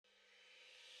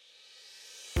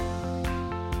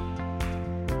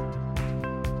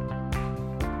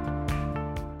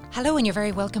Hello and you're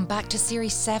very welcome back to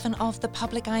Series 7 of the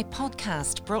Public Eye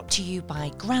podcast, brought to you by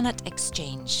Granite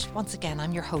Exchange. Once again,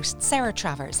 I'm your host, Sarah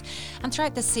Travers. And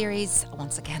throughout this series,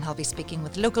 once again, I'll be speaking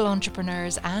with local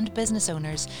entrepreneurs and business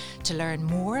owners to learn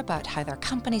more about how their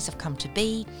companies have come to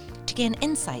be, to gain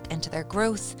insight into their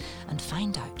growth and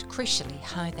find out, crucially,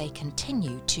 how they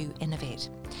continue to innovate.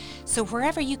 So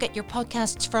wherever you get your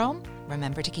podcasts from,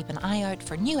 remember to keep an eye out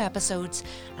for new episodes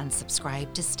and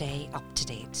subscribe to stay up to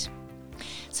date.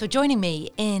 So joining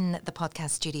me in the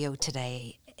podcast studio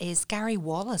today is Gary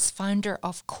Wallace, founder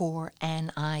of Core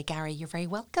NI. Gary, you're very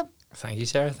welcome. Thank you,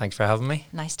 Sarah. Thanks for having me.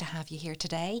 Nice to have you here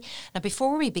today. Now,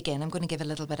 before we begin, I'm going to give a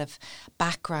little bit of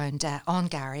background on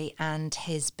Gary and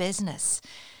his business.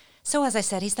 So, as I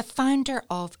said, he's the founder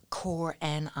of Core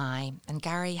NI, and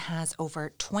Gary has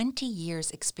over 20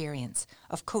 years' experience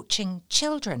of coaching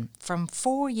children from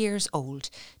 4 years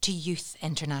old to youth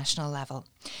international level.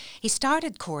 He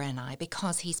started Core NI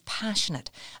because he's passionate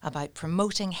about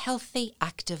promoting healthy,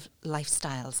 active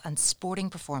lifestyles and sporting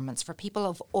performance for people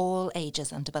of all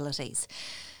ages and abilities.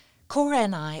 Core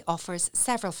NI offers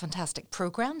several fantastic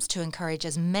programs to encourage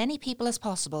as many people as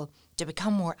possible to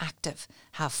become more active,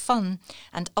 have fun,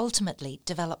 and ultimately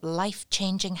develop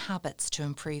life-changing habits to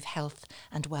improve health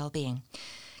and well-being.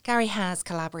 Gary has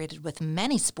collaborated with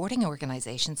many sporting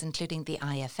organisations, including the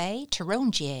IFA,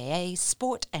 Tyrone GAA,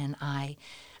 Sport NI,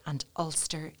 and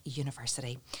Ulster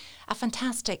University. A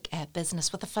fantastic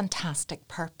business with a fantastic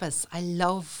purpose. I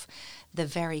love the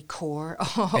very core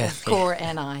of Core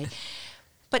NI.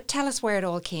 But tell us where it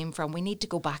all came from. We need to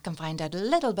go back and find out a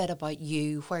little bit about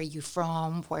you. Where are you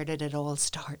from? Where did it all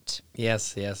start?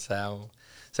 Yes. I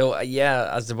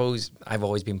suppose I've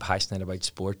always been passionate about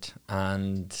sport,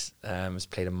 and it's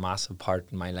played a massive part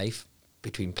in my life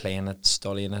between playing it,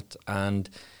 studying it, and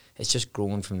it's just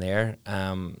grown from there.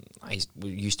 I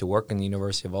used to work in the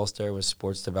University of Ulster, was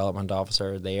sports development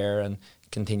officer there, and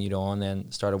continued on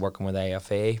and started working with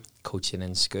IFA, coaching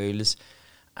in schools.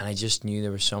 And I just knew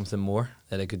there was something more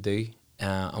that I could do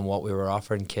and what we were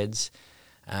offering kids.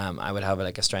 I would have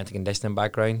a strength and conditioning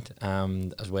background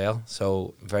as well.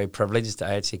 So very privileged.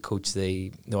 I actually coach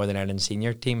the Northern Ireland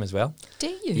senior team as well. Do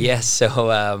you? Yes.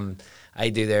 So I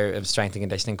do their strength and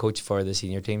conditioning coach for the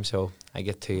senior team. So I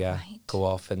get to go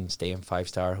off and stay in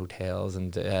 5-star hotels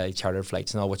and chartered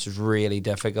flights and all, which is really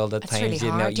difficult at times. It's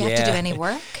really hard. Do you have to do any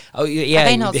work? Oh, yeah. Are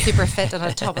they not super fit and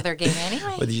on top of their game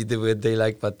anyway? What would they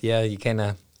like? But yeah, you kind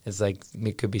of... It's like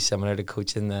it could be similar to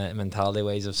coaching the mentality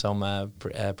ways of some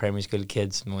primary school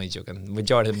kids. I'm only joking.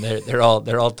 Majority of them, they're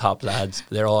all top lads.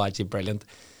 They're all actually brilliant.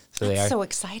 So That's they are. so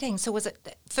exciting. So was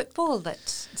it football that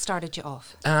started you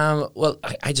off? Well,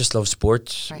 I just love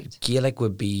sport. Right. Gaelic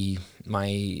would be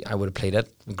I would have played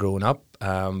it growing up.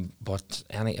 But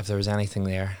if there was anything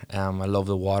there, I love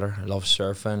the water. I love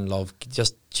surfing. Love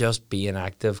just being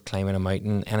active, climbing a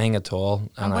mountain, anything at all.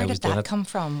 And where did that come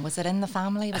from? Was it in the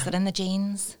family? Was it in the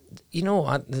genes? You know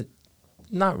what?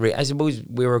 Not really. I suppose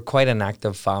we were quite an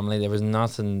active family. There was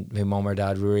nothing. My mum or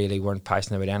dad really weren't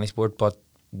passionate about any sport, but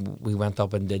we went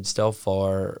up and did stuff,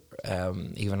 or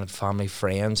even had family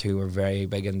friends who were very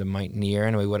big into mountaineering,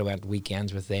 and we would have went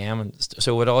weekends with them, and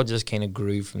so it all just kind of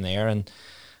grew from there. And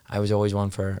I was always one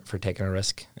for taking a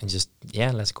risk and just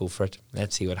let's go for it.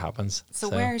 Let's see what happens. So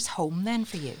where's home then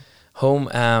for you? Home,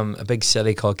 a big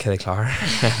city called Killyclar.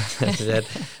 That's it.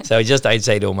 So just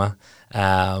outside Oma.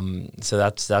 So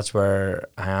that's where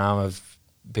I am. I've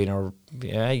been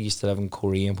I used to live in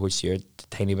Korea and Port Stewart, a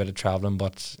tiny bit of travelling,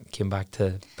 but came back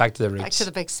to the roots. Back to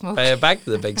the big smoke. Back to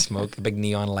the big smoke, the big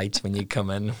neon lights when you come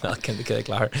in. Welcome to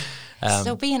Killyclar.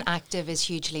 So being active is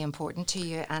hugely important to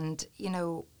you, and you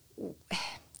know,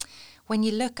 when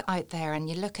you look out there and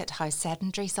you look at how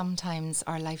sedentary sometimes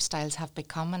our lifestyles have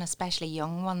become, and especially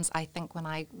young ones, I think when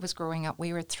I was growing up,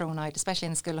 we were thrown out, especially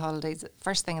in school holidays,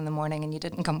 first thing in the morning, and you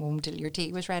didn't come home till your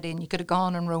tea was ready, and you could have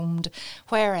gone and roamed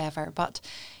wherever. But,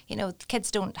 you know,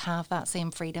 kids don't have that same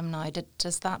freedom now.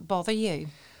 Does that bother you?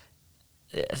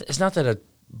 It's not that it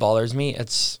bothers me.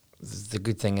 It's the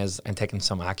good thing is I'm taking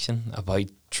some action about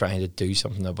trying to do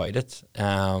something about it.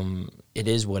 It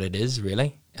is what it is,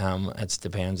 really. It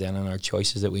depends then on our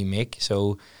choices that we make.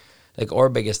 So, like, our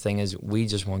biggest thing is we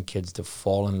just want kids to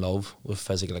fall in love with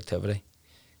physical activity.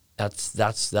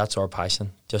 That's our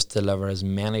passion. Just deliver as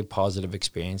many positive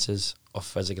experiences of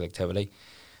physical activity.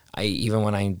 Even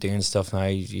when I'm doing stuff now, I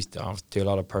used to do a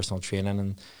lot of personal training,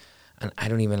 and I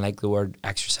don't even like the word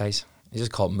exercise. I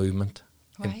just call it movement.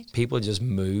 Right. Like, people just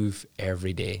move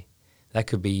every day. That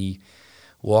could be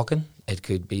walking. It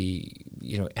could be,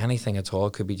 anything at all.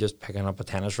 It could be just picking up a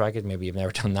tennis racket. Maybe you've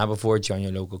never done that before. Join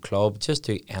your local club. Just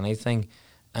do anything.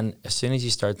 And as soon as you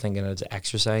start thinking it's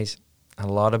exercise,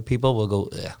 a lot of people will go,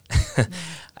 "Ugh,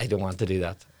 I don't want to do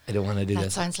that. I don't want to do That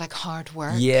this." sounds like hard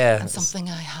work. Yeah. And something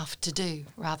I have to do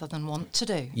rather than want to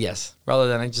do. Yes. Rather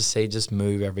than I just say, just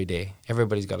move every day.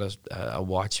 Everybody's got a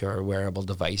watch or a wearable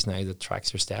device now that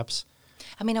tracks their steps.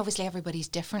 I mean, obviously everybody's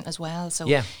different as well. So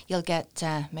Yeah. you'll get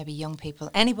maybe young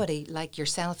people, anybody like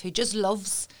yourself who just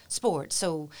loves sport.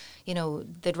 So, you know,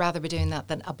 they'd rather be doing that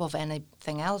than above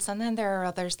anything else. And then there are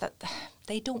others that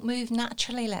they don't move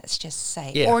naturally, let's just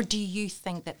say. Yeah. Or do you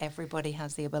think that everybody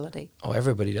has the ability? Oh,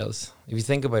 everybody does. If you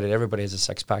think about it, everybody has a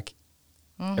six pack.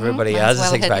 Mhm. Everybody Mine's has a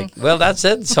well six hidden. pack. Well, that's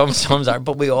it. Some are,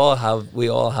 but we all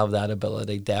have that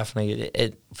ability. Definitely,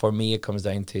 it for me it comes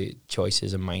down to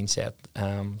choices and mindset.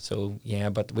 So yeah,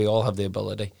 but we all have the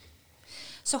ability.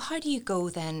 So how do you go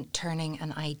then turning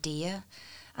an idea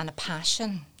and a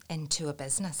passion into a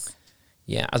business?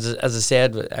 Yeah, as I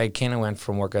said, I kind of went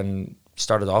from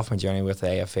started off my journey with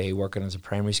AFA, working as a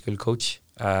primary school coach,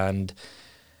 and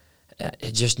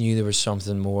I just knew there was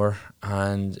something more.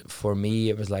 And for me,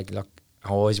 it was like, look, I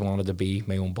always wanted to be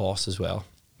my own boss as well.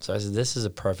 So I said, this is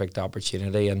a perfect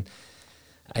opportunity. And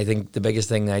I think the biggest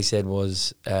thing I said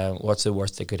was, what's the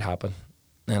worst that could happen?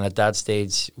 And at that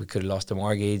stage, we could have lost the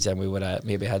mortgage and we would have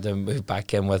maybe had to move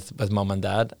back in with mum and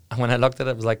dad. And when I looked at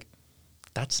it, I was like,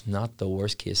 that's not the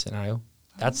worst case scenario.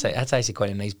 That's actually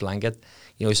quite a nice blanket.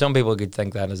 You know, some people could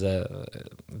think that is a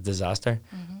disaster.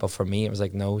 But for me, it was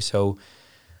like, no. So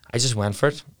I just went for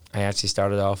it. I actually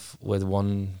started off with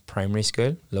one primary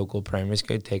school, local primary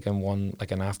school, taking one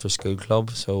like an after school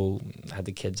club. So I had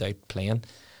the kids out playing.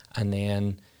 And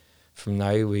then from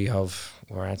now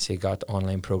we're actually got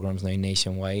online programs now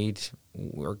nationwide.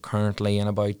 We're currently in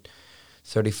about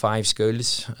 35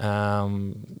 schools,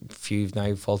 few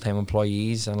now full-time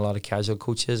employees and a lot of casual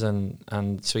coaches.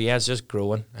 And so, yeah, it's just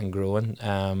growing and growing.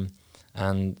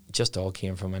 And just all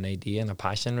came from an idea and a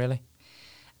passion, really.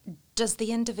 Does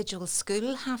the individual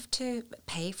school have to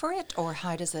pay for it, or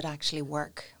how does it actually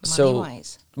work So,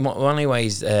 money-wise?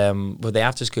 Money-wise, with the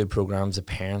after-school programs, the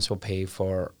parents will pay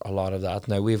for a lot of that.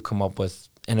 Now, we've come up with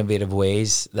innovative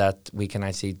ways that we can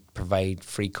actually provide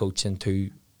free coaching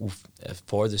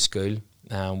for the school,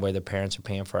 where the parents are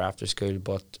paying for after school,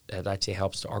 but it actually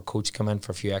helps our coach come in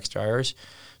for a few extra hours.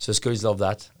 So schools love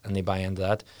that and they buy into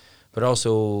that. But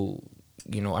also,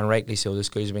 you know, and rightly so, the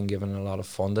schools have been given a lot of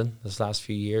funding this last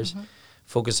few years,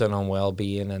 focusing on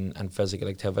well-being and physical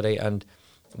activity, and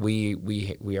we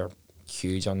are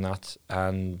huge on that.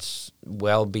 And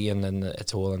well-being in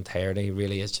its whole entirety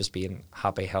really is just being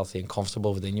happy, healthy and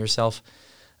comfortable within yourself,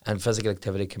 and physical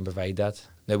activity can provide that.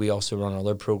 Now we also run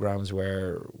other programs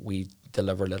where we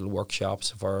deliver little workshops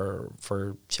for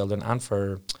children and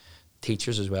for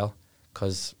teachers as well,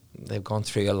 because they've gone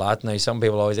through a lot. Now some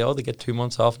people always say, oh, they get 2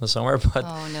 months off in the summer, but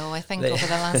Oh no, I think over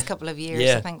the last couple of years,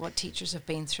 Yeah. I think what teachers have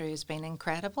been through has been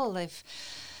incredible. They've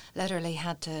literally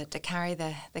had to carry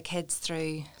the kids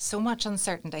through so much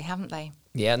uncertainty, haven't they?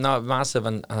 yeah, no, massive.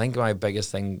 And I think my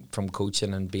biggest thing from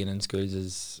coaching and being in schools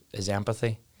is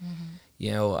empathy.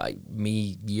 You know,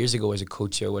 me years ago as a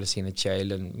coach, I would have seen a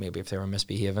child, and maybe if they were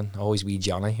misbehaving, always wee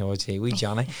Johnny. I would say, wee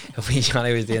Johnny, if wee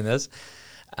Johnny was doing this,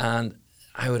 and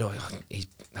I would always,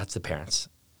 that's the parents.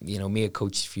 You know, me a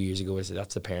coach a few years ago, I said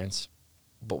that's the parents,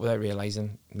 but without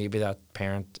realizing maybe that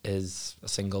parent is a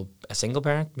single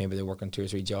parent. Maybe they're working 2 or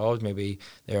 3 jobs. Maybe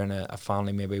they're in a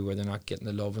family maybe where they're not getting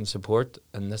the love and support,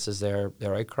 and this is their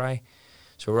outcry.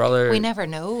 So We never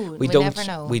know. We never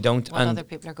know don't. what And other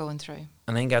people are going through.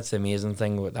 I think that's the amazing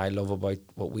thing. What I love about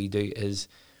what we do is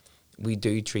we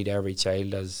do treat every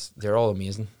child as they're all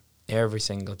amazing. Every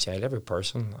single child, every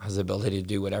person has the ability to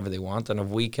do whatever they want. And if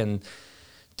we can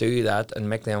do that and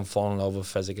make them fall in love with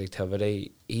physical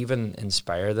activity, even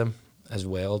inspire them as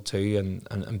well too,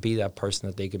 and be that person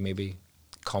that they could maybe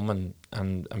come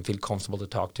and feel comfortable to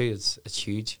talk to, it's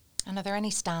huge. And are there any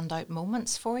standout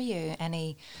moments for you?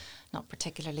 Any, not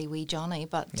particularly wee Johnny,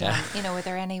 but Yeah. you know, are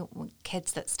there any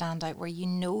kids that stand out where you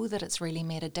know that it's really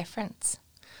made a difference?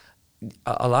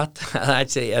 A lot,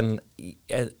 I'd say, and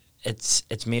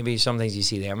it's maybe some things you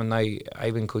see them. And now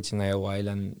I've been coaching now a while,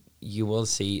 and you will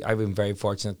see. I've been very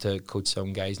fortunate to coach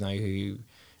some guys now who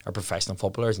are professional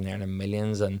footballers and earning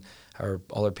millions, and are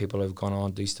other people who've gone on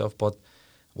to do stuff. But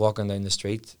walking down the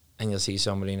street, and you'll see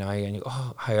somebody now, and you go,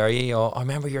 oh, how are you? Oh, I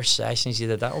remember your sessions. You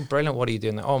did that. Oh, brilliant. What are you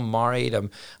doing now? Oh, I'm married.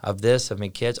 I've this. I've my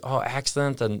kids. Oh,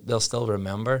 excellent. And they'll still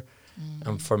remember.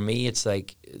 And for me, it's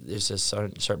like there's a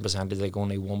certain percentage, like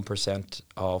only 1%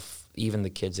 of even the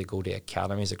kids that go to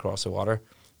academies across the water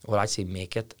will actually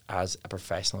make it as a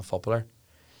professional footballer.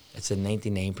 It's a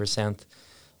 99%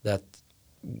 that,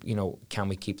 you know, can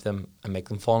we keep them and make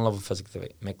them fall in love with physical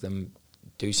activity, make them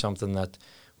do something that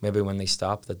maybe when they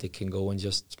stop, that they can go and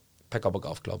just pick up a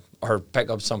golf club or pick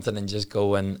up something and just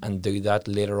go and do that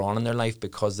later on in their life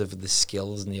because of the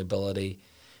skills and the ability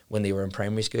when they were in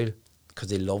primary school, because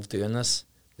they love doing this,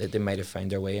 that they might have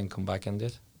found their way and come back into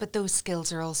it. But those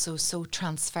skills are also so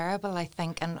transferable, I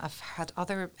think, and I've had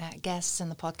other guests in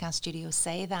the podcast studio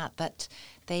say that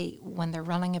they, when they're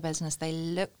running a business, they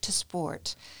look to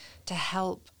sport to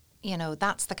help. You know,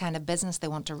 that's the kind of business they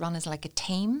want to run, is like a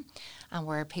team, and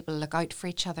where people look out for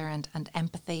each other and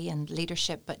empathy and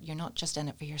leadership, but you're not just in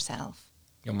it for yourself.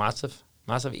 You're massive.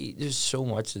 There's so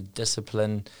much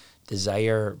discipline,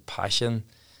 desire, passion.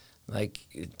 Like,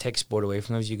 take sport away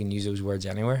from those, you can use those words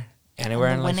anywhere And in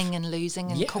winning life. and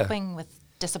losing and coping with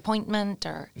disappointment,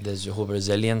 or there's a whole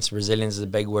resilience. Resilience is a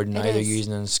big word now. It They're is.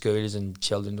 using it in schools, and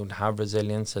children don't have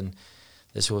resilience. And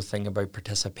this whole thing about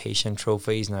participation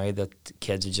trophies now, that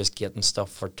kids are just getting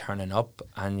stuff for turning up,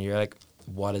 and you're like,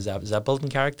 what is that? Is that building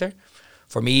character?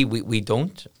 For me, we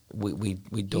don't. We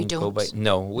don't go by.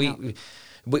 No, we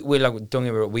like, don't get me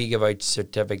wrong, we give out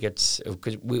certificates,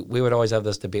 because we would always have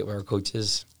this debate with our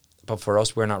coaches. But for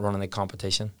us, we're not running a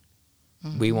competition.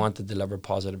 Mm-hmm. We want to deliver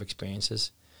positive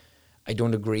experiences. I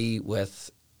don't agree with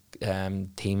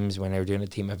teams when they're doing a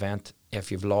team event.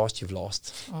 If you've lost, you've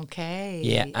lost. Okay,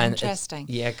 Yeah, and interesting.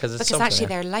 Because actually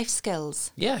they're life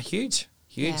skills. Yeah, huge.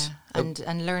 Yeah,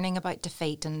 and learning about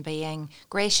defeat and being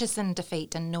gracious in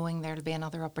defeat and knowing there'll be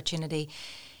another opportunity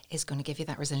is going to give you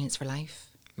that resilience for life.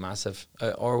 Massive.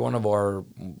 Or one of our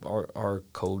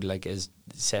code, like, is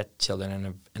set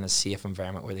children in a safe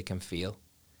environment where they can feel.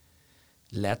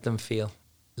 Let them feel.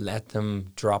 Let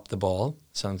them drop the ball.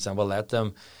 So, for example, let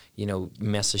them,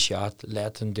 miss a shot.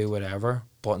 Let them do whatever.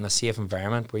 But in a safe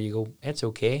environment where you go, it's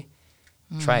okay.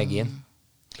 Try again.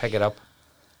 Pick it up.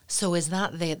 So is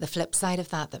that the flip side of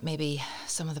that maybe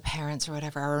some of the parents or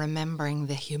whatever are remembering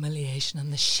the humiliation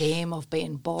and the shame of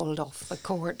being balled off the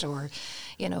court, or,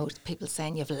 people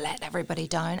saying you've let everybody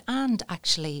down, and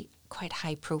actually quite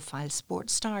high profile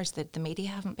sports stars that the media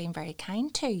haven't been very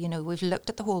kind to. We've looked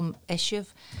at the whole issue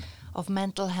of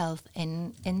mental health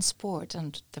in sport,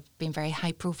 and there have been very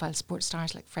high profile sports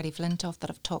stars like Freddie Flintoff that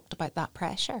have talked about that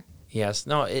pressure. Yes,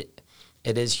 no, it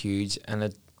is huge,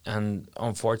 and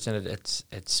unfortunate,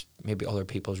 it's maybe other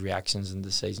people's reactions and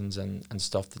decisions and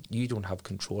stuff that you don't have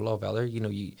control of either.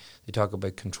 They talk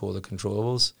about control the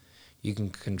controllables. You can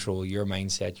control your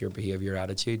mindset, your behaviour, your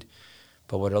attitude,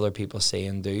 but what other people say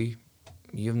and do,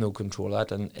 you have no control of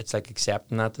that, and it's like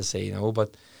accepting that to say no.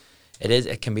 But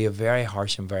it can be a very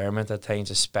harsh environment at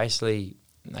times, especially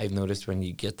I've noticed when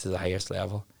you get to the highest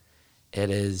level.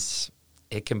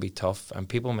 It can be tough, and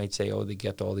people might say, oh, they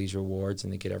get all these rewards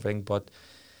and they get everything, but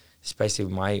especially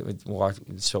with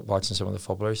watching some of the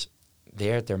footballers,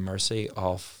 they're at their mercy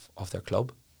of their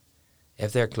club.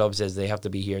 If their club says they have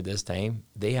to be here this time,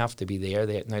 they have to be there.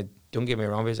 Now, don't get me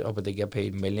wrong, but they get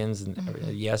paid millions, and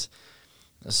yes,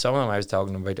 some of them I was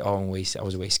talking about, I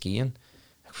was away skiing.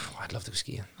 I'd love to go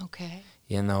skiing. Okay.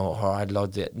 Or I'd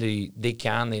love to. They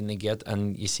can, and they get,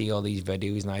 and you see all these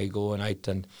videos now going out,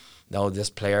 and this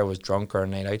player was drunk or a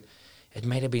night out. It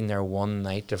might have been their one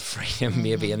night of freedom,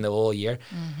 maybe in the whole year.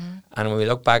 Mm-hmm. And when we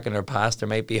look back in our past, there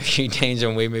might be a few times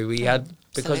when we had,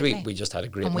 because we just had a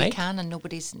great night. And we can, and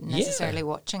nobody's necessarily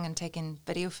watching and taking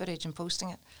video footage and posting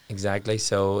it. Exactly.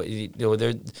 So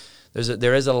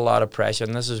there is a lot of pressure,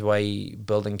 and this is why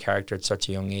building character at such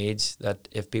a young age, that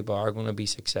if people are going to be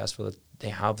successful, that they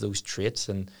have those traits,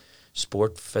 and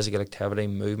sport, physical activity,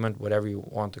 movement, whatever you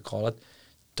want to call it,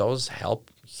 does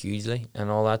help hugely and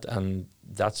all that. And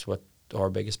that's what our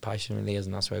biggest passion really is,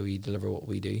 and that's why we deliver what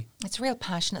we do. It's real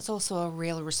passion. It's also a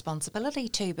real responsibility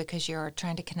too, because you're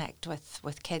trying to connect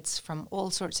with kids from all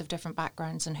sorts of different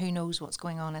backgrounds, and who knows what's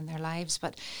going on in their lives.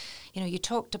 But you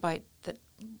talked about that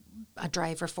a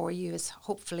driver for you is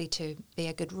hopefully to be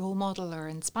a good role model or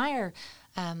inspire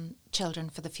children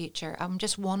for the future. I'm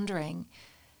just wondering,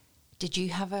 did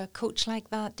you have a coach like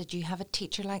that? Did you have a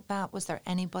teacher like that? Was there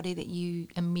anybody that you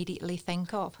immediately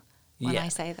think of when I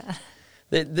say that?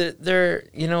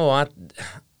 You know what?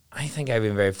 I think I've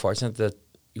been very fortunate that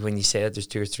when you say that, there's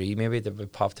two or three maybe that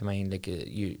would pop to mind, like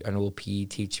an old PE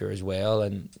teacher as well,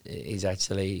 and he's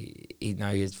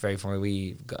very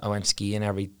funny. I went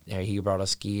skiing he brought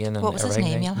us skiing. And what was everything.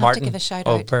 His name? You'll Martin, have to give a shout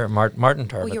out. Martin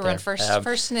Turbot. Oh, you were on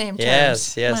first name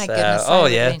Yes. terms. My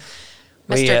goodness.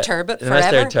 Mr. Turbot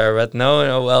forever? Mr. Turbot.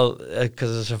 No, well,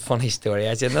 because it's a funny story.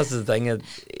 Actually, and that's the thing.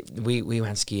 We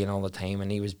went skiing all the time, and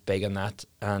he was big on that,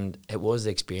 and it was the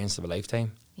experience of a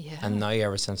lifetime. Yeah. And now,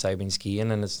 ever since I've been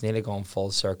skiing, and it's nearly gone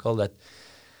full circle, that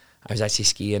I was actually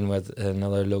skiing with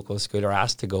another local schooler,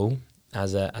 asked to go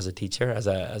as a teacher, as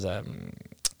a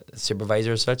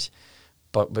supervisor as such.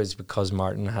 but it was because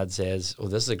Martin had says, "Oh,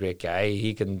 this is a great guy.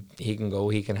 He can go.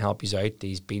 He can help you out.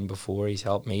 He's been before. He's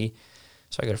helped me."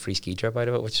 So I got a free ski trip out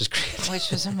of it, which was great.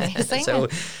 Which was amazing. So,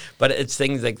 but it's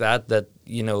things like that,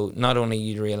 you know, not only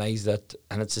you realise that,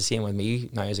 and it's the same with me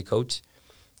now as a coach,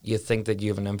 you think that you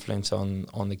have an influence on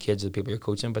the kids, the people you're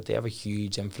coaching, but they have a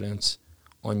huge influence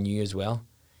on you as well.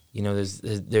 You know,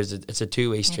 it's a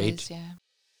two-way street. It is, yeah.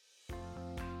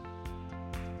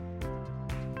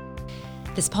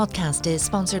 This podcast is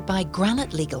sponsored by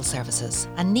Granite Legal Services,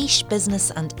 a niche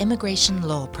business and immigration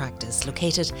law practice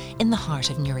located in the heart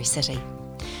of Newry City.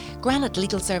 Granite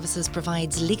Legal Services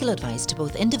provides legal advice to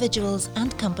both individuals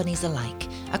and companies alike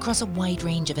across a wide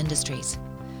range of industries,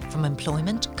 from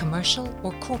employment, commercial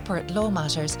or corporate law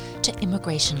matters to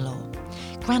immigration law.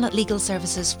 Granite Legal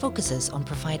Services focuses on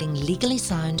providing legally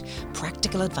sound,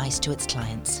 practical advice to its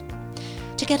clients.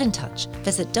 To get in touch,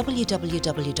 visit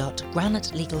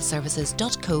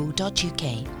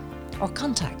www.granitelegalservices.co.uk or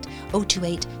contact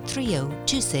 028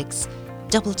 3026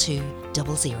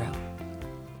 2200.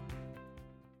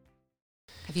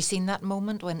 Have you seen that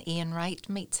moment when Ian Wright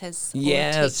meets his old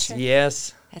teacher?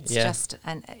 Yes. It's just,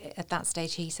 and at that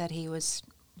stage he said he was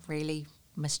really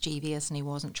mischievous and he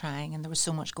wasn't trying, and there was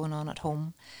so much going on at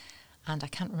home. And I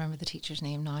can't remember the teacher's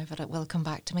name now, but it will come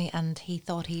back to me. And he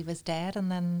thought he was dead,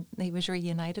 and then he was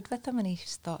reunited with him, and he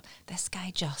just thought, this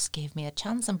guy just gave me a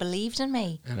chance and believed in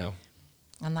me. I know.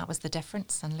 And that was the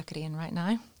difference. And look at Ian right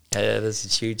now. This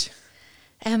is huge.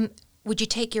 Would you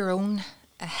take a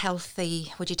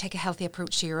healthy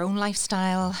approach to your own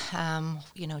lifestyle?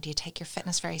 You know, do you take your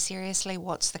fitness very seriously?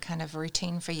 What's the kind of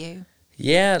routine for you?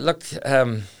 Yeah, look,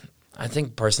 I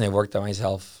think personally I worked on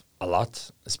myself a lot,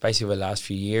 especially over the last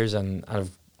few years, and I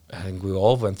think we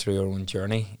all went through our own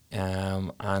journey,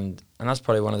 and that's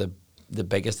probably one of the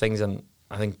biggest things, and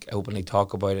I think I openly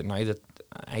talk about it now, that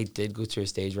I did go through a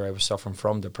stage where I was suffering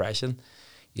from depression,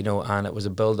 you know, and it was a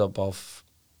build-up of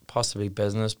possibly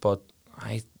business, but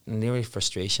nearly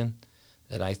frustration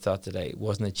that I thought that I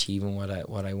wasn't achieving what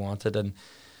I wanted, and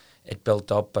it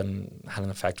built up and had an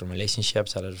effect on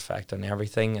relationships, had an effect on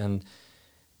everything, and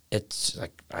it's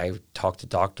like I talked to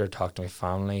doctor, talked to my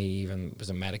family, even was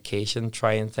on medication,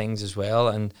 trying things as well,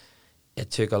 and it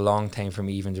took a long time for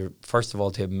me even to, first of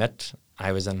all, to admit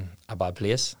I was in a bad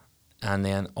place, and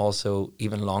then also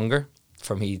even longer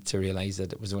for me to realise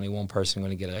that it was only one person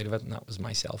going to get out of it, and that was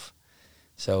myself.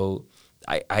 So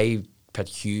I put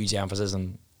huge emphasis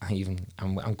on,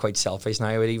 I'm quite selfish now,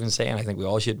 I would even say, and I think we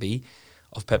all should be,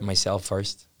 of putting myself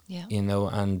first. Yeah. You know,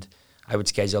 and I would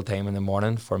schedule time in the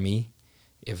morning for me,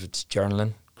 if it's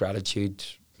journaling, gratitude,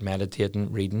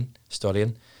 meditating, reading,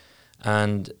 studying,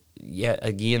 and yeah,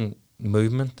 again,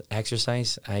 movement,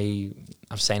 exercise. I'm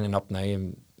signing up now.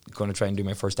 I'm going to try and do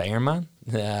my first Ironman.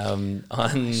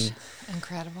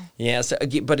 Incredible. Yeah, so,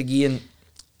 but again,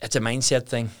 it's a mindset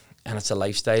thing and it's a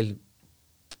lifestyle.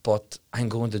 But I'm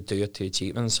going to do it to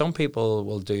achieve. And some people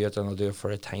will do it and they'll do it for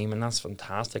a time, and that's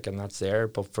fantastic and that's there.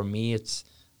 But for me, it's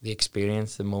the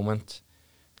experience, the moment.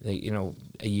 You know,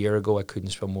 a year ago, I couldn't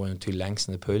swim more than 2 lengths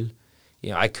in the pool. You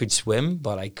know, I could swim,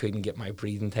 but I couldn't get my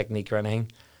breathing technique or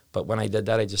anything. But when I did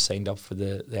that, I just signed up for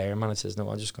the Ironman. I says, no,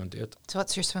 I'm just going to do it. So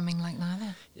what's your swimming like now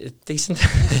then? Decent.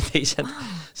 Decent.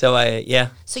 So, yeah.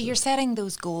 So you're setting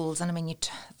those goals, and I mean,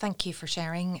 thank you for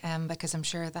sharing, because I'm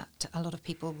sure that a lot of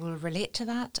people will relate to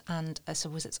that. And I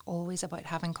suppose it's always about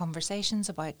having conversations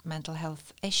about mental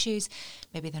health issues.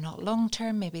 Maybe they're not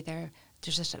long-term, maybe there's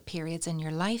just periods in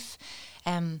your life.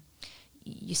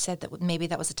 You said that maybe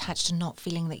that was attached to not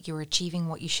feeling that you were achieving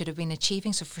what you should have been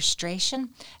achieving, so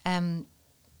frustration.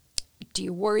 Do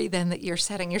you worry then that you're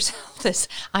setting yourself this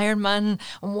Ironman,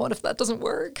 and what if that doesn't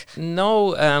work?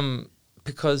 No,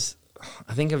 because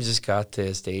I think I've just got to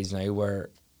a stage now where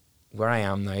I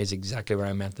am now is exactly where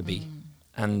I'm meant to be.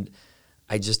 And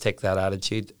I just take that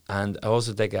attitude, and I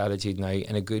also take the attitude now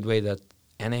in a good way that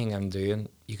anything I'm doing,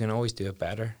 you can always do it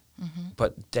better.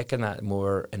 But taking that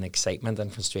more in excitement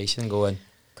and frustration, going,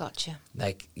 gotcha.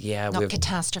 Like, yeah, not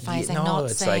catastrophizing, not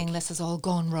saying like, this has all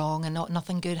gone wrong and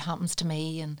nothing good happens to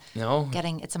me, and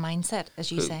it's a mindset,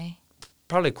 as you say.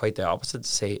 Probably quite the opposite. To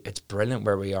say it's brilliant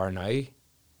where we are now,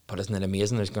 but isn't it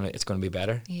amazing? It's going to be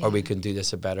better, or we can do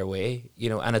this a better way.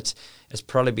 You know, and it's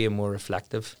probably being more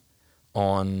reflective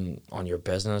on your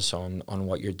business, on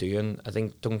what you're doing.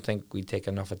 Don't think we take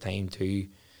enough of time to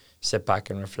sit back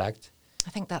and reflect. I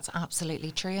think that's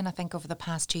absolutely true, and I think over the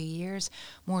past 2 years,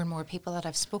 more and more people that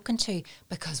I've spoken to,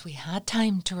 because we had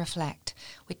time to reflect,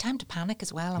 we had time to panic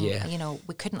as well, and you know,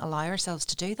 we couldn't allow ourselves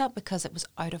to do that because it was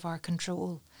out of our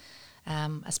control.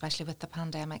 especially with the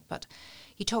pandemic. But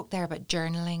you talked there about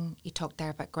journaling, you talked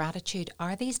there about gratitude.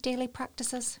 Are these daily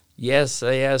practices? Yes,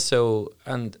 yeah. So,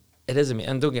 and it is,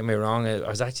 and don't get me wrong, I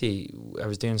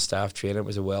was doing staff training. It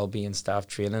was a well-being staff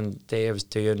training day I was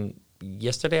doing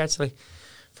yesterday, actually,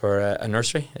 for a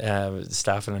nursery,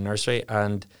 staff in a nursery.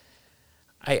 And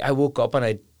I woke up and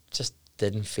I just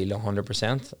didn't feel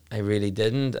 100%. I really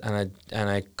didn't. And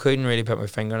I couldn't really put my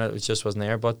finger on it. It just wasn't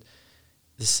there. But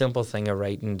the simple thing of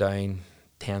writing down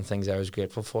 10 things I was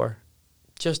grateful for,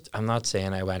 I'm not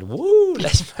saying I went, woo,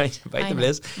 let's fight the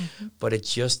bliss, but it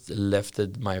just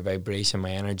lifted my vibration,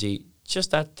 my energy, just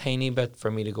that tiny bit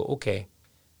for me to go, okay,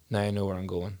 now I know where I'm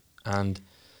going. And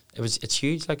it's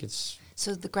huge.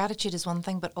 So the gratitude is one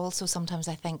thing, but also sometimes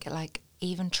I think like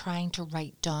even trying to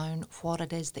write down what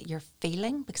it is that you're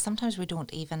feeling, because sometimes we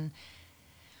can't even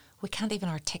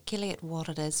articulate what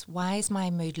it is. Why is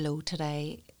my mood low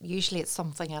today? Usually it's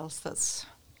something else that's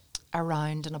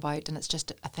around and about, and it's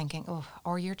just a thinking,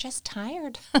 or you're just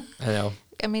tired. I know.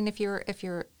 I mean, if you're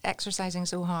exercising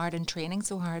so hard and training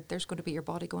so hard, there's going to be your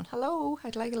body going, hello,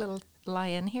 I'd like a little lie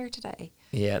in here today.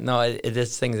 Yeah, no, it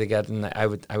is things I get, and I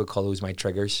would call those my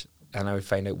triggers, and I would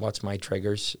find out what's my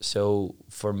triggers. So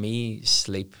for me,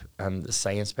 sleep and the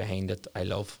science behind it, I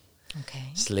love.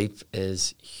 Okay. Sleep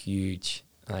is huge.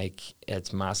 Like,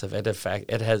 it's massive. It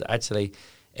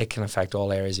can affect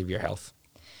all areas of your health.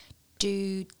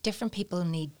 Do different people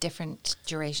need different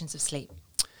durations of sleep?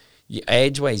 Yeah,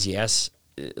 age-wise, yes.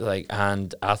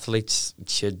 And athletes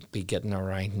should be getting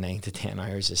around 9 to 10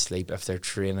 hours of sleep if they're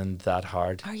training that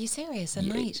hard. Are you serious? A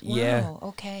night? Wow, yeah.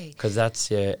 Okay. Because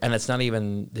that's, and it's not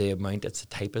even the amount, it's the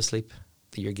type of sleep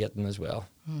that you're getting as well.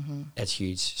 Mm-hmm. It's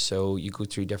huge. So you go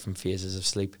through different phases of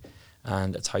sleep,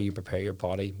 and it's how you prepare your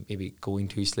body, maybe going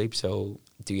to sleep. So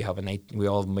do you have we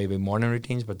all have maybe morning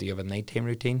routines, but do you have a nighttime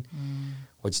routine,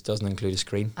 which doesn't include a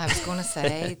screen? I was going to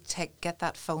say, get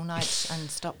that phone out and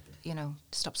stop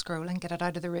scrolling, get it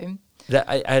out of the room.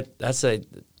 And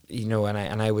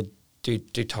I would do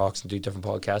talks and do different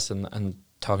podcasts and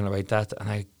talking about that, and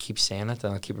I keep saying it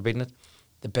and I keep repeating it.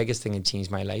 The biggest thing that changed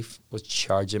my life was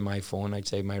charging my phone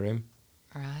outside my room.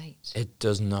 Right. It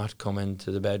does not come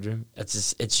into the bedroom.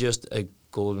 It's just a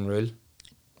golden rule.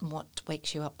 What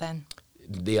wakes you up then?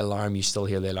 The alarm. You still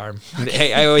hear the alarm.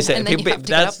 I always say people,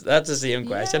 that's the same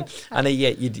question. And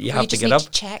you have to get up. To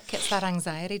check. It's that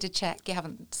anxiety to check you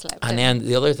haven't slept. And then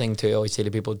the other thing too, I always say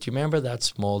to people, do you remember that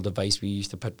small device we used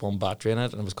to put one battery in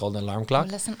it, and it was called an alarm clock?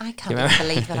 Well, listen, I can't even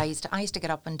believe that I used to get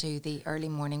up and do the early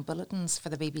morning bulletins for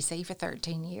the BBC for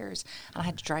 13 years, and I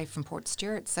had to drive from Port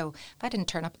Stewart. So if I didn't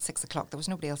turn up at 6 o'clock, there was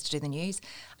nobody else to do the news.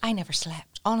 I never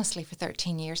slept, honestly, for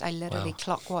 13 years. I literally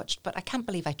clock watched, but I can't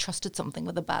believe I trusted something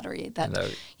with a battery that,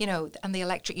 and the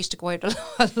electric used to go out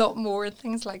a lot more and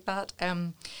things like that.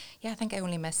 I think I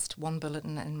only missed one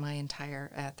bulletin in my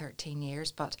entire 13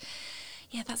 years. But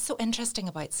yeah, that's so interesting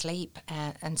about sleep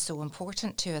and so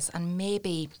important to us. And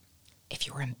maybe if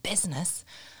you were in business,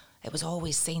 it was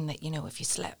always seen that, if you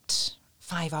slept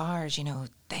 5 hours,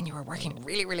 then you were working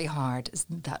really, really hard. Is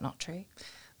that not true?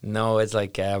 No, it's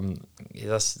like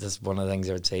that's one of the things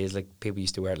I would say is like people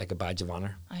used to wear it like a badge of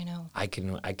honor. I know. I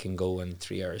can go in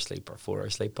 3 hours sleep or 4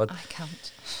 hours sleep, but I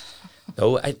can't.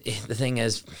 No, the thing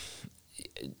is,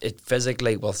 it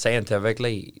physically,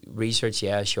 scientifically, research,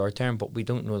 short term, but we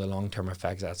don't know the long term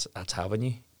effects that's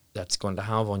having that's going to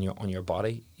have on your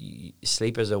body.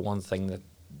 Sleep is the one thing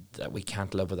that we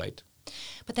can't live without.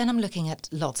 But then I'm looking at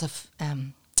lots of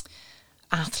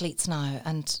athletes now,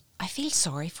 and I feel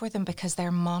sorry for them because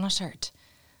they're monitored.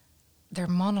 They're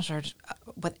monitored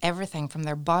with everything from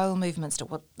their bowel movements to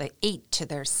what they eat to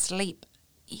their sleep.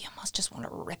 You must just want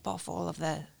to rip off all of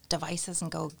the devices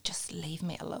and go, just leave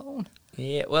me alone.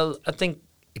 Yeah, well, I think,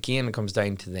 again, it comes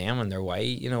down to them and their why.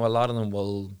 A lot of them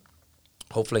will,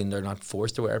 hopefully they're not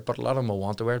forced to wear it, but a lot of them will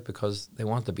want to wear it because they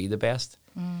want to be the best.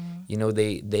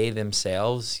 They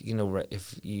themselves,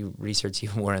 if you research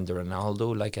even more into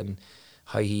Ronaldo, and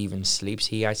how he even sleeps,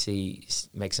 he actually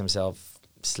makes himself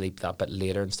sleep that bit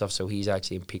later and stuff, so he's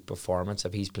actually in peak performance.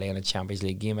 If he's playing a Champions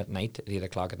League game at night, at 8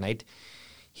 o'clock at night,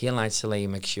 he'll actually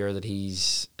make sure that he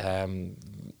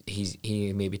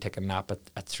maybe take a nap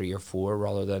at 3 or 4,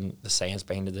 rather than the science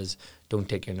behind it is don't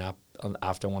take your nap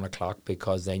after 1 o'clock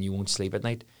because then you won't sleep at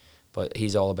night. But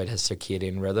he's all about his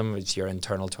circadian rhythm. It's your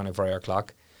internal 24-hour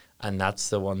clock, and that's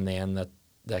the one then that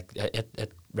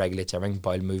it regulates everything,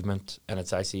 bowel movement, and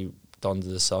it's actually done to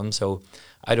the sun. So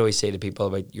I'd always say to people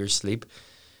about your sleep,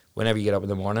 whenever you get up in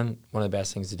the morning, one of the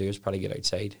best things to do is probably get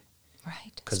outside.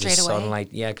 Right, because the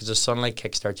sunlight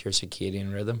kickstarts your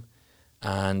circadian rhythm,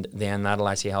 and then that'll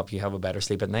actually help you have a better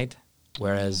sleep at night.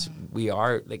 Whereas we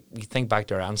are, like, we think back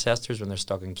to our ancestors when they're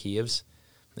stuck in caves.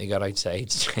 They got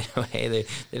outside straight away.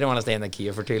 They don't want to stay in the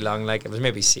cave for too long. Like, it was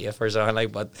maybe safe or something,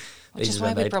 like, but which is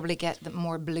why we probably get the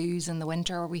more blues in the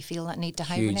winter, or we feel that need to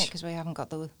hibernate because we haven't got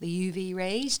the UV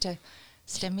rays to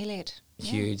stimulate.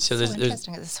 Huge. So there's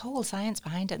interesting. There's this whole science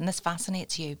behind it, and this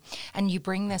fascinates you, and you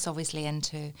bring this obviously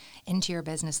into your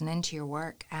business and into your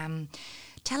work.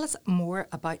 Tell us more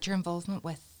about your involvement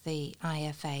with the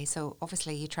IFA. So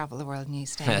obviously you travel the world and you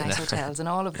stay in nice hotels and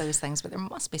all of those things, but there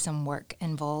must be some work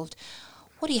involved.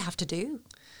 What do you have to do?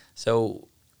 So,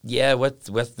 yeah, with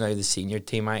now the senior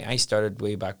team, I started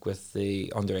way back with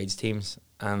the underage teams,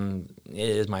 and it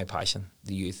is my passion,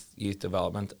 the youth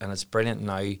development, and it's brilliant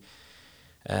now.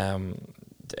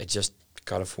 I just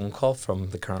got a phone call from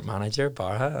the current manager,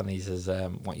 Barha, and he says,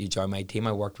 want you to join my team?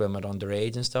 I worked with him at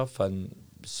underage and stuff, and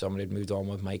somebody had moved on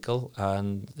with Michael,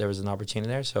 and there was an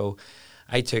opportunity there. So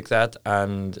I took that,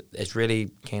 and it's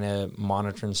really kind of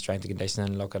monitoring strength and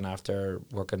conditioning, looking after,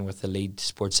 working with the lead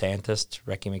sports scientist,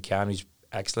 Ricky McCann, who's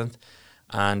excellent.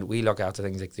 And we look after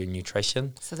things like their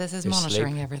nutrition. So this is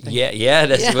monitoring sleep. everything. Yeah.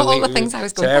 That's all the things I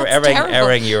was going, so that's terrible.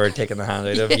 everything you were taking the hand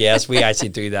out of. Yes, we actually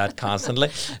do that constantly,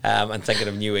 and thinking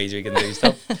of new ways we can do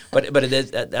stuff. But it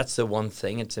is, that's the one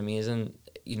thing. It's amazing.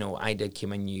 You know, I did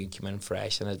come in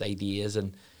fresh and had ideas,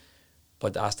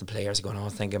 but ask the players going,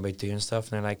 thinking about doing stuff,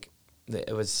 and they're like,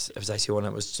 it was actually one I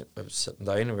was sitting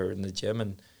down and we were in the gym,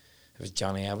 and it was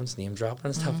Johnny Evans name dropping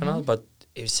and stuff and all, but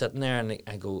he was sitting there, and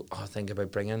I go, think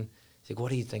about bringing. He's like,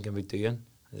 what are you thinking about doing?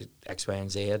 I was like, X, Y,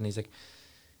 and Z, and he's like,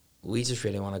 we just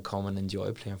really want to come and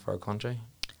enjoy playing for our country.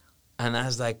 And I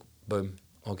was like, boom,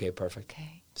 okay, perfect.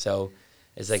 Okay. So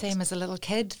it's like same as a little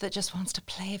kid that just wants to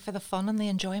play for the fun and the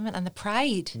enjoyment and the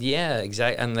pride. Yeah,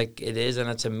 exactly. And like it is, and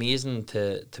it's amazing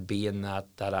to be in that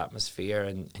atmosphere,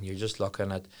 and you're just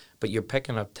looking at, but you're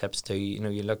picking up tips too. You know,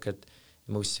 you look at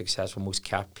the most successful, most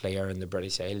capped player in the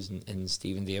British Isles in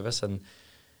Stephen Davis and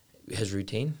his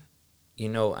routine. You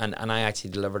know, and I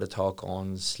actually delivered a talk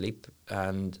on sleep,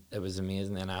 and it was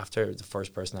amazing. And after, the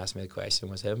first person asked me the question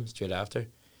was him, straight after.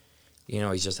 You know,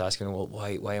 he's just asking, well,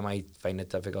 why am I finding it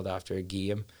difficult after a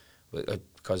game?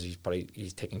 Because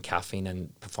he's taking caffeine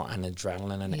and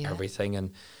adrenaline and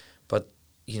everything. But,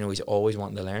 you know, he's always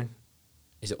wanting to learn.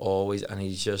 And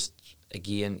he's just,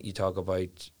 again, you talk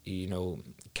about, you know,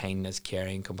 kindness,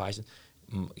 caring, compassion,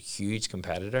 huge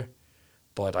competitor.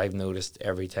 But I've noticed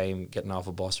every time getting off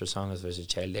a bus or something, if there's a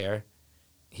child there,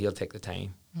 he'll take the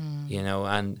time, you know,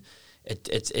 and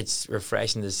it's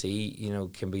refreshing to see, you know,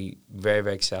 can be very,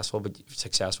 very successful,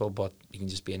 but you can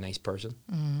just be a nice person,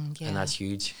 and that's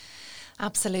huge.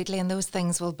 Absolutely, and those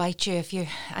things will bite you if you're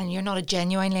not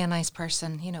genuinely a nice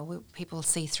person. You know, people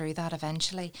see through that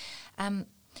eventually.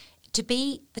 To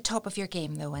be the top of your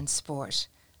game, though, in sport,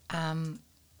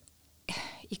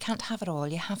 you can't have it all.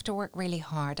 You have to work really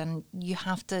hard, and you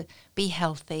have to be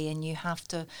healthy, and you have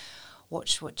to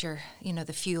watch what you're, you know,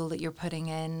 the fuel that you're putting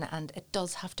in, and it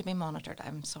does have to be monitored.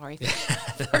 I'm sorry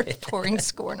for pouring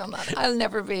scorn on that. I'll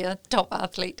never be a top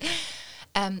athlete.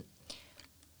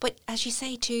 But as you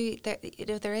say too,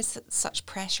 there is such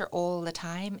pressure all the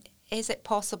time. Is it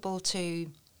possible to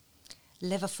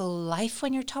live a full life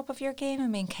when you're top of your game? I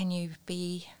mean, can you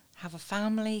have a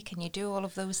family? Can you do all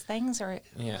of those things, or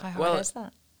how hard is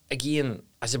that? Again,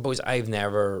 I suppose I've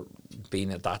never been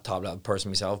at that top level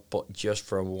person myself, but just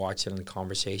from watching the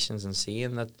conversations and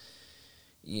seeing that,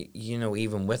 you know,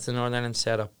 even with the Northern Ireland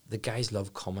setup, the guys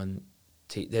love coming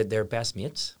to their best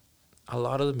mates. A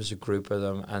lot of them is a group of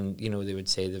them, and, you know, they would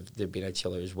say they've been at each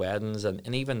other's weddings,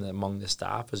 and even among the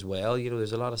staff as well. You know,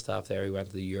 there's a lot of staff there who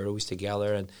went to the Euros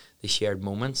together, and they shared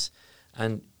moments.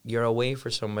 And you're away for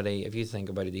somebody, if you think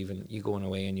about it, even you going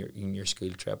away in your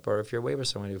school trip, or if you're away with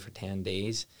somebody for 10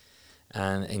 days,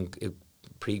 and in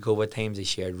pre-COVID times they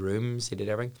shared rooms, they did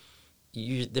everything.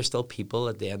 They're still people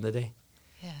at the end of the day.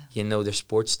 Yeah. You know, they're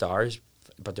sports stars,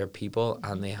 but they're people,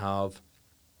 and they have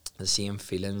the same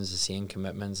feelings, the same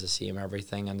commitments, the same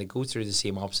everything, and they go through the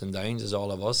same ups and downs as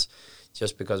all of us,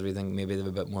 just because we think maybe they have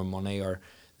a bit more money or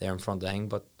they're in front of the thing,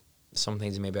 but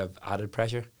sometimes they maybe have added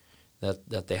pressure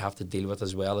that they have to deal with,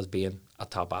 as well as being a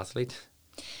top athlete.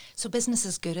 So business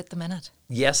is good at the minute?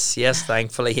 Yes,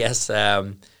 thankfully, yes.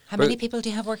 How many people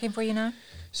do you have working for you now?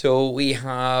 So we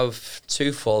have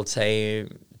 2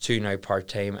 full-time, 2 now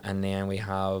part-time, and then we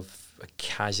have a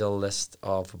casual list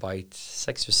of about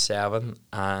 6 or 7,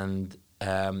 and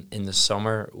in the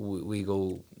summer we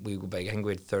go big. I think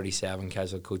we had 37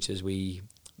 casual coaches. We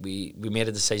made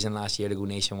a decision last year to go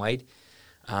nationwide,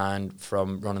 and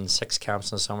from running 6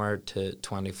 camps in the summer to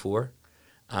 24,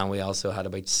 and we also had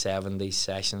about 70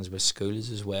 sessions with schools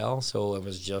as well. So it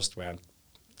was just went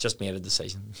just made a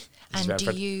decision. Just And went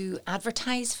for do it. you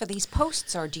advertise for these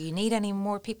posts, or do you need any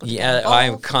more people to get Yeah, involved?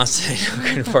 I'm constantly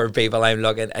looking for people. I'm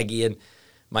looking again.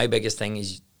 My biggest thing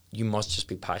is you must just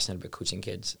be passionate about coaching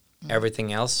kids.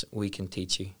 Everything else we can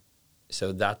teach you.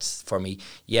 So that's for me.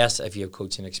 Yes, if you have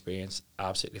coaching experience,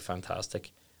 absolutely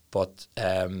fantastic. But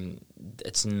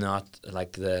it's not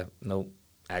like no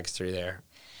extra there.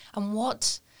 And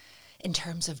what, in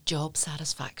terms of job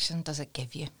satisfaction, does it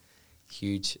give you?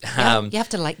 Huge. You have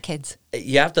to like kids.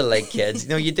 You have to like kids.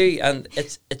 No, you do, and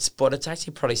but it's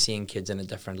actually probably seeing kids in a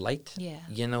different light. Yeah.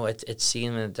 You know, it's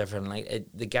seeing them in a different light.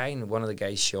 One of the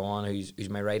guys, Sean, who's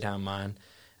my right hand man,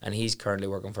 and he's currently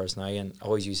working for us now, and I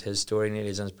always use his story nearly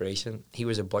as inspiration. He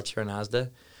was a butcher in Asda.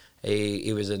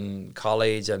 He was in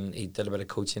college and he did a bit of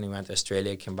coaching. He went to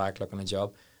Australia, came back looking a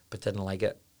job, but didn't like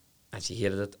it. Actually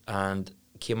hated it, and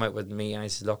came out with me, and I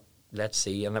said, look, let's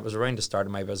see. And it was around the start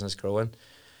of my business growing.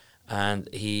 And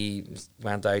he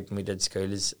went out and we did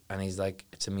schools, and he's like,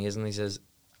 it's amazing. He says,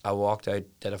 I walked out,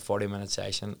 did a 40-minute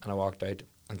session, and I walked out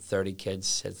and 30 kids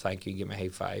said thank you, give me a high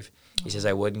five. He says,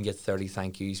 I wouldn't get 30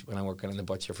 thank yous when I'm working in the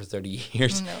butcher for 30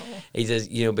 years. No. He says,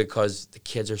 because the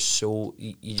kids are so,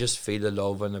 you just feel the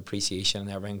love and appreciation and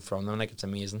everything from them. Like, it's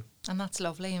amazing. And that's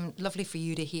lovely, and lovely for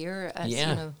you to hear as,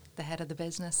 the head of the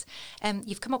business.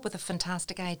 You've come up with a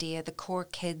fantastic idea, the Core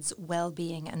Kids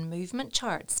Wellbeing and Movement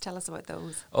Charts. Tell us about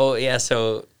those. Oh, yeah,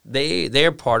 so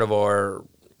they're part of our,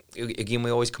 again, we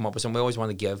always come up with something. We always want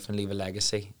to give and leave a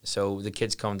legacy. So the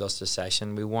kids come to us to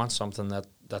session. We want something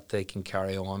that they can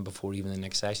carry on before even the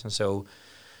next session. So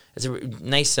it's a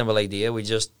nice, simple idea.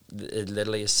 It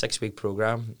literally is a 6-week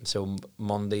program. So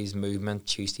Mondays movement,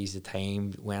 Tuesdays the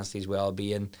time, Wednesdays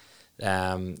well-being,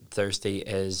 Thursday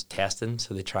is testing.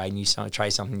 So they try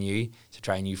something new. So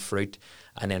try new fruit,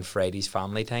 and then Friday's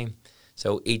family time.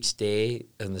 So each day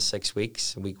in the 6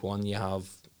 weeks, week 1 you have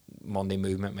Monday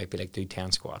movement, might be like do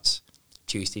 10 squats.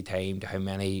 Tuesday time, how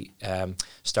many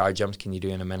star jumps can you do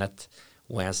in a minute?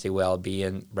 Wednesday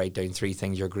well-being, write down 3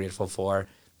 things you're grateful for.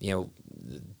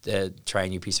 Try a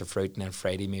new piece of fruit, and then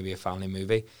Friday maybe a family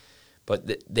movie.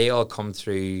 But they all come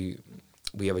through.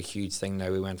 We have a huge thing now.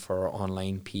 We went for our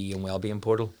online PE and wellbeing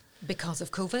portal. Because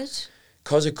of COVID?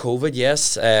 Because of COVID,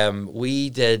 yes. We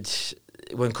did,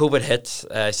 when COVID hit,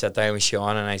 I sat down with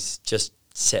Sean and I just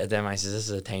said to them, I said, this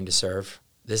is a time to serve.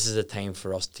 This is a time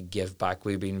for us to give back.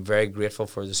 We've been very grateful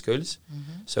for the schools.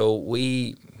 Mm-hmm. So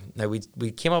we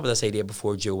came up with this idea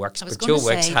before Joe Wicks. I was going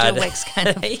to say, Joe Wicks kind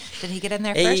of, did he get in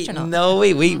there first or not? No,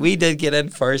 we did get in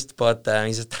first, but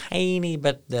he's a tiny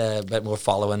bit more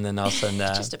following than us. And,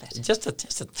 just a bit. Just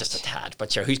a tad,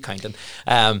 but sure, who's counting?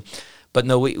 But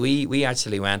no, we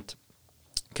actually went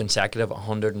consecutive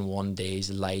 101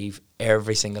 days live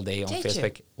every single day on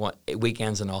Facebook,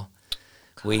 weekends and all.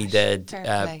 Gosh, we did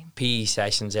PE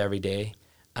sessions every day,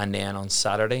 and then on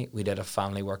Saturday we did a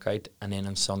family workout, and then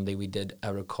on Sunday we did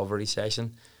a recovery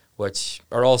session, which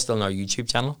are all still on our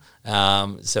YouTube channel.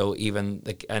 So even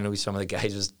I know some of the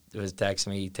guys was texting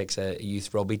me. He takes a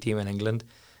youth rugby team in England,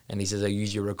 and he says, I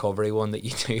use your recovery one that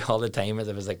you do all the time.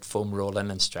 It was like foam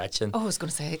rolling and stretching. Oh, I was going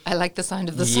to say, I like the sound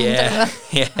of the sound.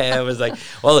 Yeah, it was like,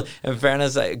 well, in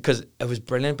fairness, because it was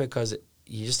brilliant, because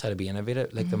you just had to be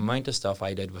innovative. Like the amount of stuff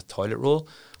I did with toilet roll,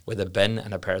 with a bin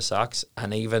and a pair of socks,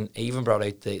 and I even brought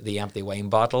out the empty wine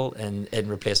bottle in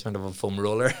replacement of a foam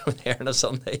roller there on a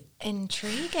Sunday.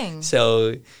 Intriguing.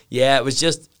 So, yeah, it was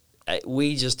just,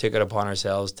 we just took it upon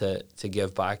ourselves to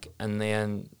give back. And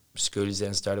then schools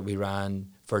then started, we ran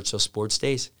virtual sports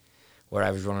days where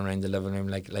I was running around the living room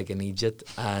like an idiot,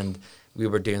 and we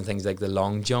were doing things like the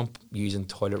long jump using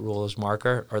toilet roll as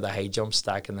marker, or the high jump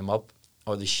stacking them up,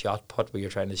 or the shot put where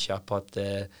you're trying to shot put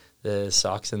the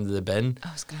socks into the bin.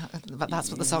 I was but that's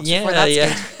what the socks were for.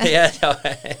 That's good.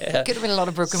 Yeah. Could have been a lot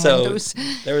of broken windows.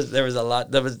 There was a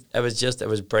lot. It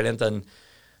was brilliant, and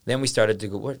then we started to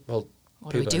go, well,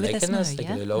 what do we do with this now? Like,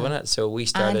 they're loving it. So we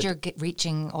started. And you're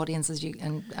reaching audiences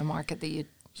and a market that you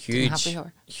huge, didn't have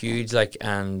before. Huge,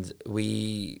 and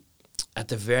we.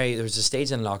 There was a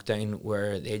stage in lockdown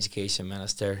where the education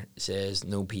minister says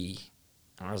no PE.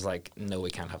 And I was like, no, we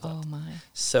can't have that. Oh, my.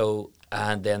 So,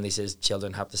 and then they says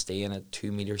children have to stay in a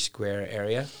 2-meter square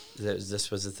area. This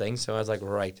was the thing. So I was like,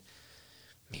 right,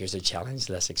 here's a challenge.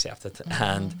 Let's accept it. Mm-hmm.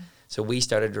 And so we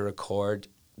started to record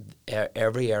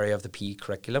every area of the PE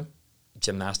curriculum,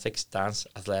 gymnastics, dance,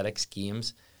 athletics,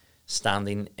 games,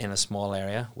 standing in a small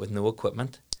area with no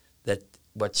equipment. That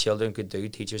what children could do,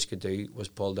 teachers could do, was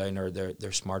pull down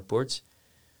their smart boards,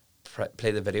 play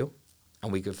the video,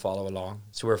 and we could follow along.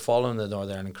 So we're following the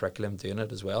Northern Ireland curriculum, doing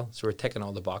it as well. So we're ticking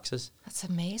all the boxes. That's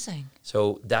amazing.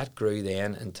 So that grew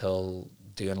then until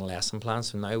doing a lesson plan.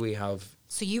 So now we have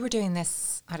So you were doing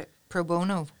this pro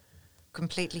bono,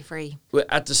 completely free. Well,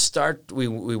 at the start, we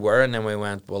were, and then we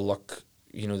went, well, look,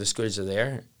 you know, the schools are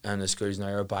there, and the schools now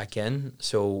are back in.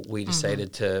 So we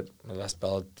decided to, well, let's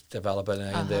develop it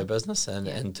into a business,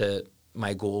 and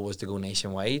my goal was to go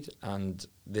nationwide. And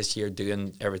this year,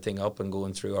 doing everything up and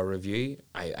going through our review,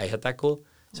 I hit that goal.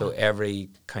 So every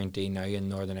county now in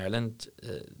Northern Ireland,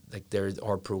 like there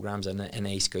are programs in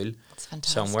a school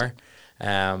somewhere,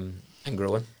 and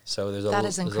growing. So there's that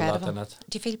is incredible. a lot in it.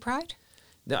 Do you feel proud?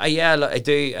 No, I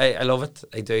do. I love it.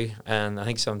 I do, and I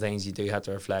think sometimes you do have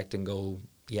to reflect and go,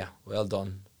 yeah, well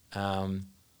done.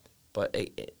 But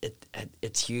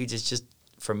it's huge. It's just,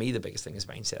 for me, the biggest thing is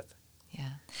mindset.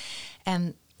 Yeah.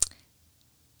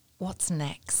 What's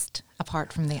next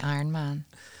apart from the Ironman?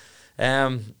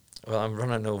 Well, I'm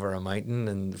running over a mountain,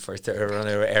 and first I run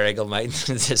over Errigal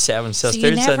Mountain, the Seven Sisters, so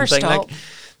you never and thing stop. like.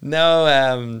 No,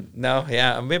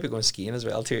 yeah, I'm maybe going skiing as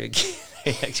well too.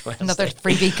 Another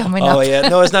freebie coming up. Oh yeah,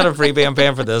 no, it's not a freebie. I'm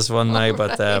paying for this one now,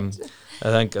 but I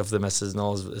think if the missus and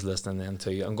all is listening then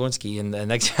too, I'm going skiing the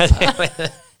next.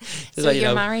 So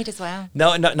you're married as well?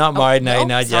 No, not married now,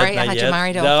 not sorry, yet. Not I had yet. you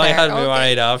married off. No, I there. had me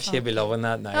married off. She'd be loving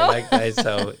that now. Like,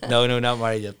 so no, not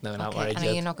married yet. No, not married and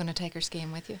yet. Are you not going to take her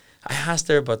skiing with you? I asked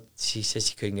her, but she said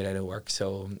she couldn't get out of work,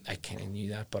 so I kind of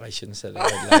knew that, but I shouldn't have said it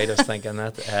out loud. I was thinking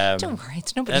that. Don't worry,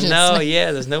 it's nobody listening. No,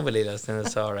 yeah, there's nobody listening.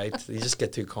 It's all right. You just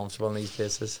get too comfortable in these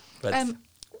places. But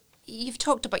you've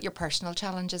talked about your personal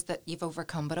challenges that you've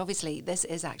overcome, but obviously this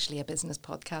is actually a business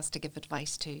podcast to give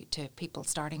advice to people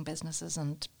starting businesses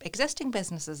and existing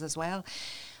businesses as well.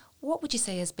 What would you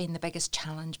say has been the biggest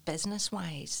challenge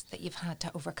business-wise that you've had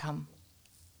to overcome?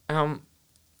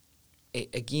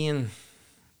 Again,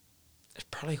 it's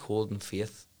probably holding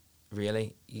faith,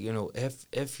 really. You know,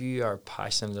 if you are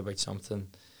passionate about something,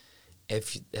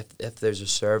 if there's a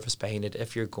service behind it,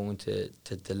 if you're going to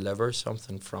deliver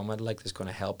something from it, like that's going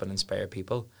to help and inspire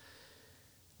people,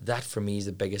 that for me is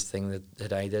the biggest thing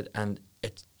that I did. And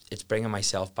it's bringing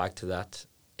myself back to that.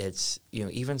 It's, you know,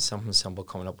 even something simple,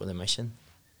 coming up with a mission.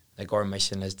 Like, our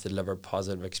mission is to deliver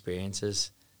positive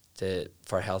experiences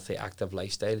for healthy, active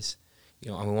lifestyles.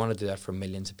 You know, and we want to do that for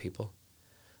millions of people.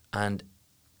 And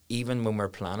even when we're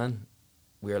planning,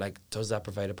 we're like, does that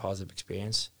provide a positive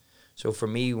experience? So for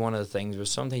me, one of the things was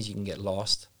sometimes you can get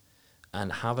lost,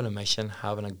 and having a mission,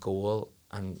 having a goal,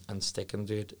 and sticking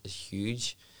to it is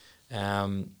huge.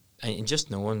 And just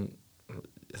knowing,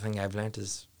 the thing I've learned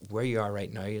is where you are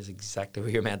right now is exactly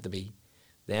where you're meant to be.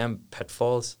 Them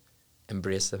pitfalls,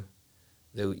 embrace them.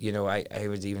 Though, you know, I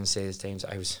would even say at times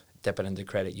I was dipping into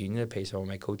credit union to pay some of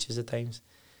my coaches at times,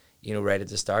 you know, right at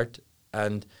the start.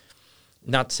 And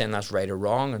not saying that's right or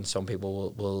wrong, and some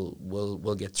people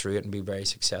will get through it and be very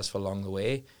successful along the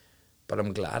way. But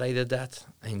I'm glad I did that.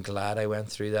 I'm glad I went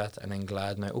through that, and I'm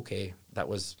glad now. Okay, that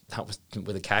was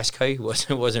with a cash cow.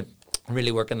 wasn't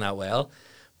really working that well.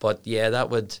 But yeah, that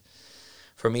would,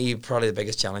 for me, probably the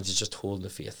biggest challenge is just hold the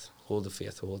faith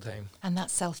the whole time. And that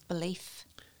self-belief.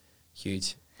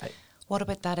 Huge. What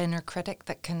about that inner critic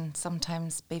that can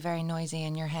sometimes be very noisy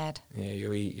in your head? Yeah,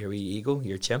 your wee ego,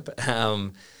 your chimp.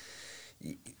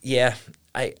 Yeah,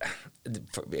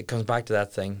 it comes back to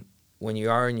that thing. When you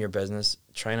are in your business,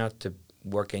 try not to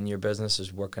work in your business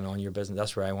as working on your business.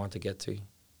 That's where I want to get to.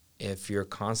 If you're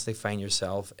constantly find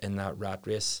yourself in that rat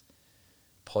race,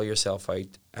 pull yourself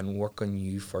out and work on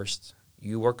you first.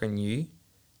 You work on you,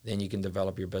 then you can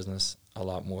develop your business a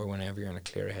lot more whenever you're in a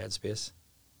clearer headspace.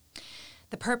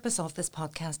 The purpose of this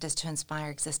podcast is to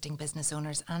inspire existing business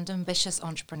owners and ambitious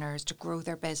entrepreneurs to grow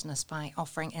their business by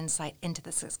offering insight into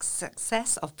the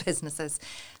success of businesses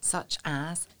such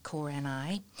as Core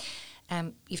NI.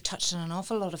 You've touched on an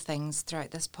awful lot of things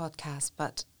throughout this podcast,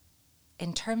 but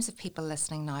in terms of people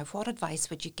listening now, what advice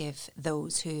would you give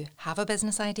those who have a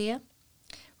business idea?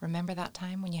 Remember that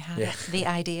time when you had the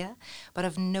idea, but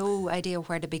have no idea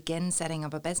where to begin setting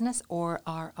up a business, or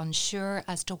are unsure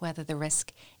as to whether the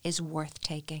risk is worth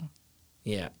taking?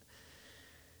 Yeah.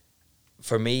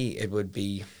 For me, it would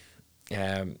be,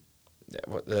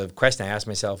 the question I asked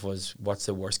myself was, what's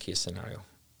the worst case scenario?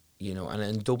 You know,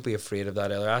 and don't be afraid of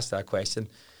that either. Ask that question.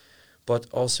 But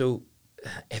also,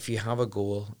 if you have a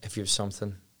goal, if you have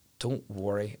something, don't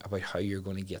worry about how you're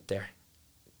going to get there.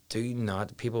 Do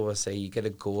not. People will say you get a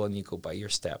goal and you go by your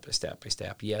step by step by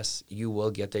step. Yes, you will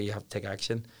get there. You have to take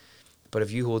action. But if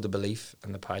you hold the belief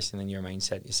and the passion in your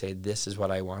mindset, you say, this is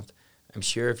what I want. I'm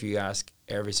sure if you ask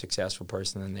every successful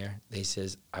person in there, they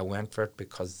says, I went for it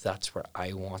because that's where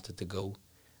I wanted to go.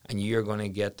 And you're going to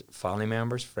get family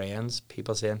members, friends,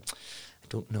 people saying, I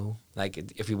don't know. Like,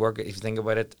 if you think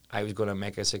about it, I was going to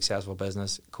make a successful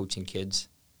business coaching kids.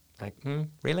 Like,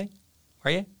 really?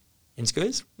 Are you? in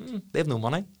schools, they have no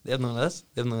money, they have no this,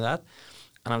 they have no that.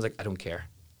 And I was like, I don't care.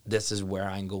 This is where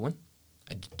I'm going.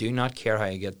 I do not care how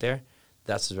I get there.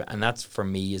 That's for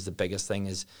me is the biggest thing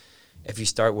is if you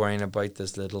start worrying about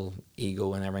this little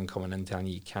ego and everything coming in telling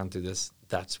you can't do this,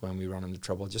 that's when we run into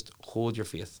trouble. Just hold your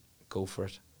faith. Go for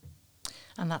it.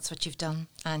 And that's what you've done.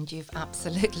 And you've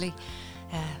absolutely,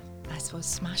 I suppose,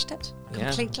 smashed it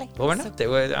completely. Well, we're not there.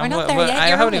 We're not there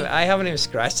yet. I haven't even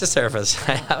scratched the surface.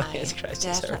 I haven't even scratched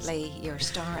the surface. Definitely, your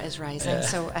star is rising.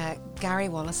 So, Gary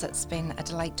Wallace, it's been a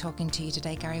delight talking to you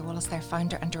today. Gary Wallace, their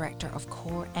founder and director of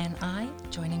Core NI,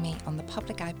 joining me on the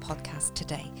Public Eye podcast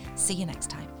today. See you next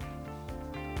time.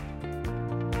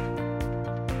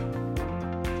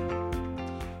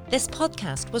 This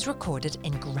podcast was recorded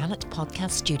in Granite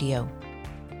Podcast Studio.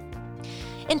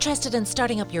 Interested in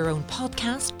starting up your own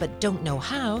podcast but don't know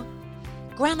how?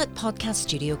 Granite Podcast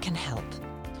Studio can help.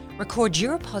 Record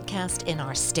your podcast in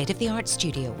our state-of-the-art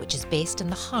studio, which is based in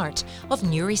the heart of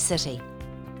Newry City.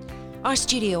 Our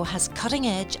studio has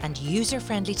cutting-edge and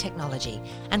user-friendly technology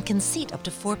and can seat up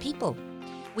to 4 people.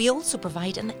 We also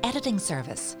provide an editing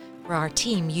service for our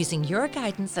team using your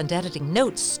guidance and editing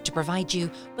notes to provide you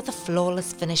with a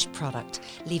flawless finished product,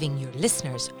 leaving your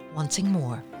listeners wanting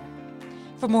more.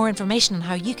 For more information on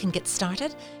how you can get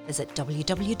started, visit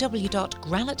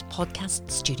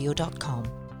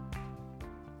www.granitepodcaststudio.com.